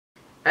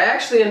I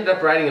actually ended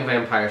up writing a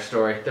vampire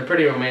story. They're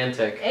pretty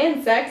romantic.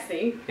 And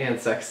sexy. And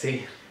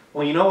sexy.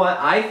 Well, you know what?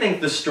 I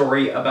think the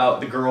story about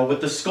the girl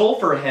with the skull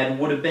for a head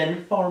would have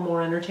been far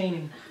more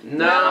entertaining.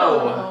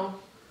 No.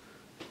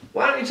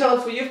 Why don't you tell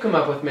us what you've come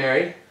up with,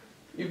 Mary?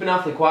 You've been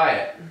awfully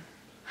quiet.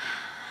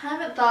 I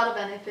haven't thought of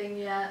anything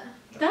yet.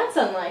 That's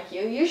unlike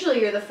you.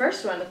 Usually you're the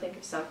first one to think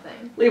of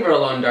something. Leave her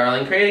alone,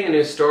 darling. Creating a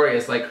new story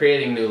is like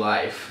creating new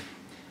life.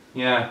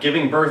 Yeah,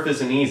 giving birth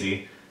isn't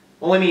easy.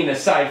 Well, I mean,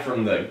 aside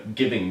from the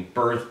giving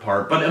birth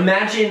part, but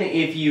imagine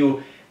if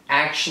you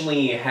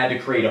actually had to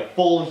create a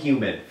full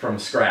human from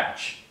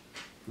scratch.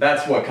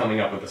 That's what coming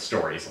up with a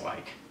story is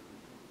like.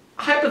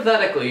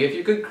 Hypothetically, if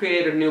you could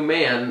create a new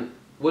man,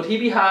 would he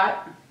be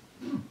hot?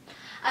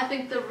 I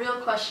think the real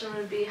question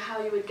would be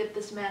how you would get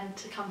this man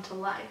to come to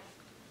life.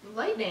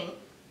 Lightning.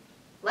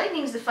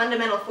 Lightning's the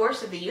fundamental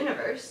force of the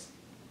universe.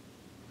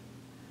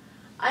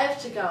 I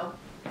have to go.